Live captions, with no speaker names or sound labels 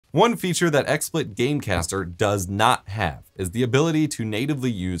One feature that XSplit Gamecaster does not have is the ability to natively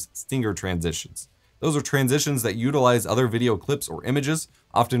use stinger transitions. Those are transitions that utilize other video clips or images,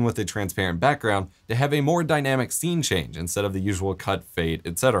 often with a transparent background, to have a more dynamic scene change instead of the usual cut, fade,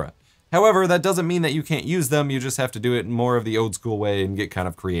 etc. However, that doesn't mean that you can't use them, you just have to do it in more of the old school way and get kind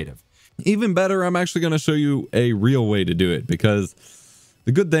of creative. Even better, I'm actually going to show you a real way to do it, because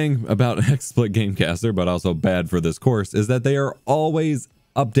the good thing about XSplit Gamecaster, but also bad for this course, is that they are always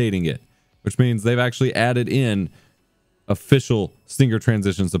updating it, which means they've actually added in official stinger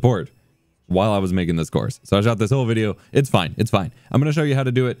transition support while I was making this course. So I shot this whole video. It's fine. It's fine. I'm going to show you how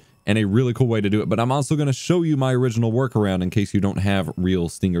to do it and a really cool way to do it, but I'm also going to show you my original workaround in case you don't have real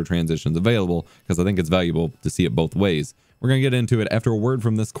stinger transitions available, because I think it's valuable to see it both ways. We're going to get into it after a word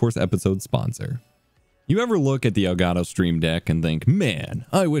from this course episode sponsor. You ever look at the Elgato Stream Deck and think, man,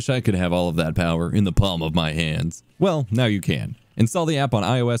 I wish I could have all of that power in the palm of my hands? Well, now you can. Install the app on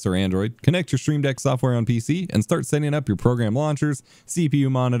iOS or Android, connect your Stream Deck software on PC, and start setting up your program launchers, CPU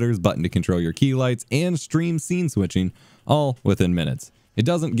monitors, button to control your key lights, and stream scene switching, all within minutes. It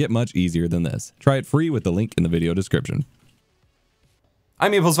doesn't get much easier than this. Try it free with the link in the video description.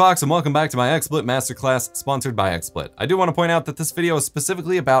 I'm Fox, and welcome back to my XSplit Masterclass, sponsored by XSplit. I do want to point out that this video is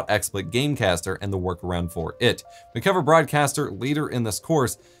specifically about XSplit Gamecaster and the workaround for it. We cover Broadcaster later in this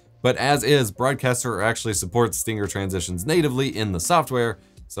course, but as is, Broadcaster actually supports stinger transitions natively in the software,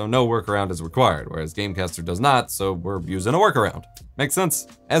 so no workaround is required, whereas Gamecaster does not, so we're using a workaround. Makes sense?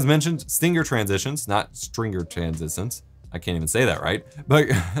 As mentioned, stinger transitions, not stringer transitions, I can't even say that right, but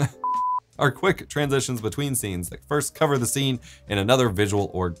are quick transitions between scenes that first cover the scene in another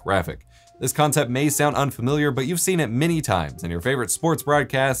visual or graphic. This concept may sound unfamiliar, but you've seen it many times in your favorite sports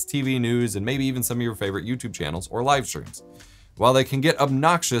broadcasts, TV news, and maybe even some of your favorite YouTube channels or live streams. While they can get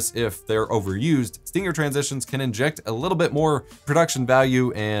obnoxious if they're overused, stinger transitions can inject a little bit more production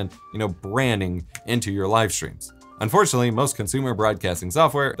value and, branding into your live streams. Unfortunately, most consumer broadcasting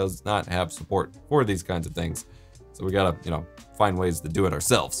software does not have support for these kinds of things, so we gotta, find ways to do it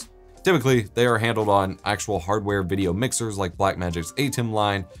ourselves. Typically, they are handled on actual hardware video mixers like Blackmagic's ATEM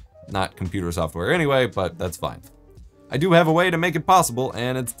line, not computer software anyway, but that's fine. I do have a way to make it possible,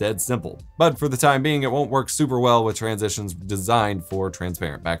 and it's dead simple. But for the time being, it won't work super well with transitions designed for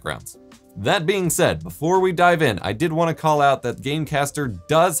transparent backgrounds. That being said, before we dive in, I did want to call out that Gamecaster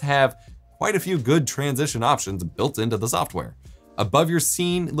does have quite a few good transition options built into the software. Above your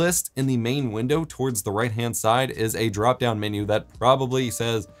scene list in the main window towards the right-hand side is a drop-down menu that probably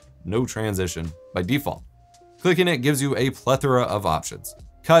says no transition by default. Clicking it gives you a plethora of options.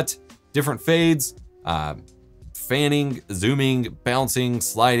 Cut, different fades, fanning, zooming, bouncing,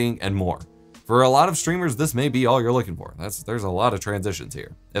 sliding, and more. For a lot of streamers, this may be all you're looking for. There's a lot of transitions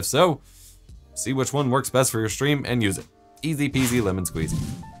here. If so, see which one works best for your stream and use it. Easy peasy lemon squeezy.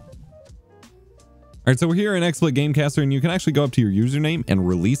 All right, so we're here in XSplit Gamecaster, and you can actually go up to your username and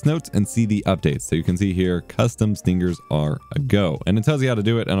release notes and see the updates. So you can see here, custom stingers are a go, and it tells you how to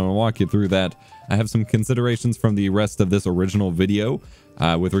do it, and I'm gonna walk you through that. I have some considerations from the rest of this original video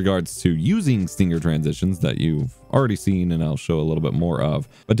with regards to using stinger transitions that you've already seen, and I'll show a little bit more of.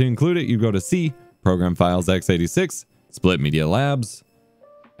 But to include it, you go to C, Program Files x86, Split Media Labs,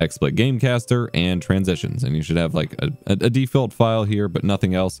 XSplit Gamecaster, and Transitions, and you should have like a default file here, but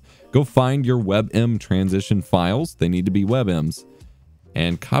nothing else. Go find your WebM transition files. They need to be WebMs,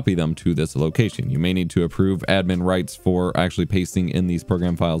 and copy them to this location. You may need to approve admin rights for actually pasting in these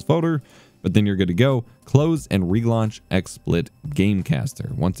program files folder, but then you're good to go. Close and relaunch XSplit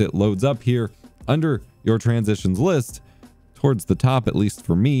Gamecaster. Once it loads up here under your transitions list, towards the top, at least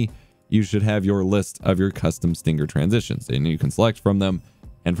for me, you should have your list of your custom stinger transitions, and you can select from them.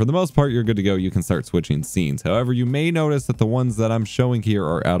 And for the most part, you're good to go. You can start switching scenes. However, you may notice that the ones that I'm showing here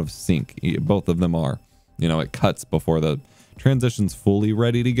are out of sync. Both of them are. It cuts before the transition's fully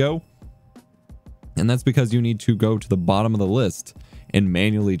ready to go. And that's because you need to go to the bottom of the list and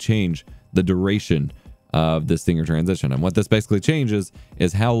manually change the duration of the stinger transition. And what this basically changes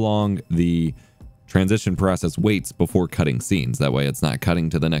is how long the transition process waits before cutting scenes. That way it's not cutting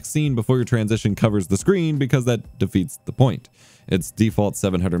to the next scene before your transition covers the screen, because that defeats the point. It's default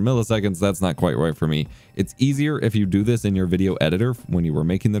 700 milliseconds. That's not quite right for me. It's easier if you do this in your video editor when you were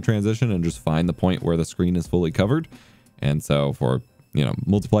making the transition and just find the point where the screen is fully covered. And so for,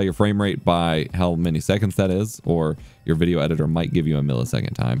 multiply your frame rate by how many seconds that is, or your video editor might give you a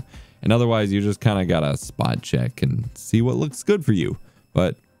millisecond time. And otherwise, you just kind of gotta spot check and see what looks good for you.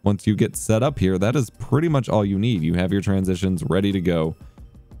 But once you get set up here, that is pretty much all you need. You have your transitions ready to go.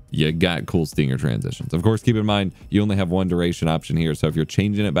 You got cool stinger transitions. Of course, keep in mind, you only have one duration option here. So if you're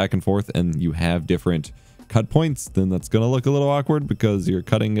changing it back and forth and you have different cut points, then that's going to look a little awkward because you're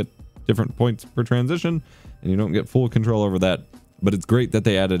cutting at different points per transition and you don't get full control over that. But it's great that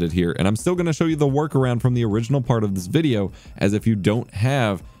they added it here. And I'm still going to show you the workaround from the original part of this video, as if you don't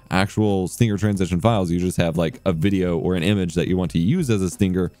have actual stinger transition files, you just have like a video or an image that you want to use as a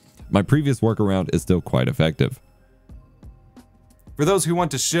stinger. My previous workaround is still quite effective. For those who want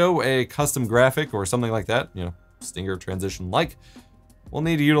to show a custom graphic or something like that, you know, stinger transition like, we'll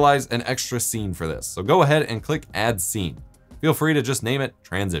need to utilize an extra scene for this. So go ahead and click Add Scene. Feel free to just name it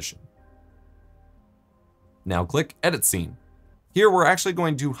Transition. Now click Edit Scene. Here we're actually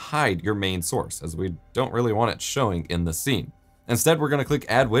going to hide your main source, as we don't really want it showing in the scene. Instead, we're going to click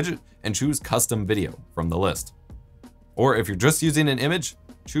Add Widget and choose Custom Video from the list. Or if you're just using an image,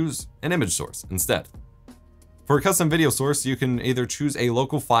 choose an image source instead. For a custom video source, you can either choose a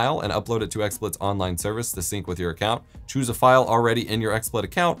local file and upload it to XSplit's online service to sync with your account, choose a file already in your XSplit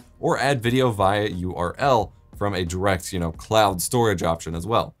account, or add video via URL from a direct, cloud storage option as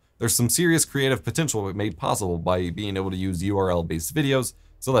well. There's some serious creative potential made possible by being able to use URL-based videos,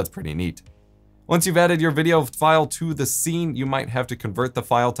 so that's pretty neat. Once you've added your video file to the scene, you might have to convert the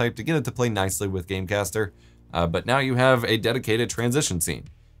file type to get it to play nicely with Gamecaster, but now you have a dedicated transition scene.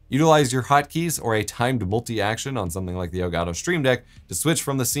 Utilize your hotkeys or a timed multi-action on something like the Elgato Stream Deck to switch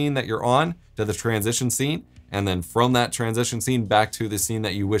from the scene that you're on to the transition scene, and then from that transition scene back to the scene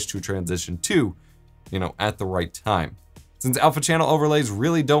that you wish to transition to, at the right time. Since alpha channel overlays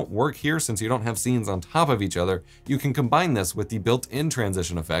really don't work here since you don't have scenes on top of each other, you can combine this with the built-in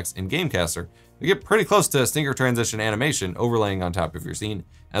transition effects in Gamecaster to get pretty close to a stinger transition animation overlaying on top of your scene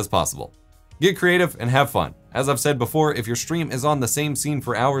as possible. Get creative and have fun. As I've said before, if your stream is on the same scene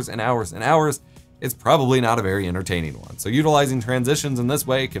for hours and hours and hours, it's probably not a very entertaining one. So utilizing transitions in this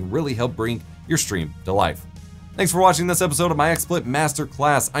way can really help bring your stream to life. Thanks for watching this episode of my XSplit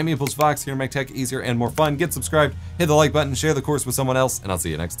Masterclass. I'm Fox here to make tech easier and more fun. Get subscribed, hit the like button, share the course with someone else, and I'll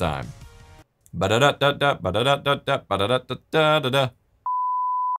see you next time. Ba-da-da-da-da, ba-da-da-da-da, ba-da-da-da-da-da.